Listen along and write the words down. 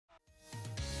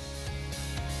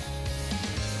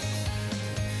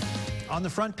On the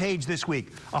front page this week,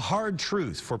 a hard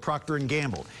truth for Procter &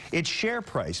 Gamble. Its share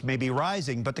price may be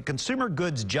rising, but the consumer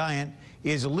goods giant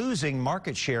is losing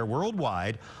market share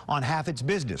worldwide on half its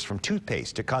business, from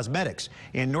toothpaste to cosmetics,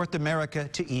 in North America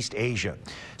to East Asia.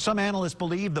 Some analysts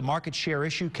believe the market share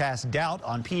issue casts doubt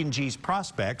on P&G's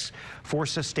prospects for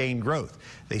sustained growth.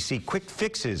 They see quick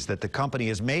fixes that the company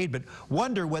has made, but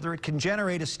wonder whether it can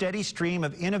generate a steady stream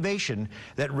of innovation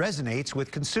that resonates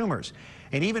with consumers.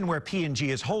 And even where P&G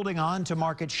is holding on to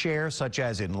market share, such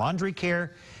as in laundry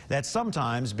care, that's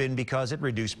sometimes been because it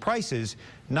reduced prices,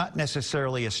 not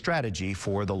necessarily a strategy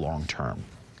for the long term.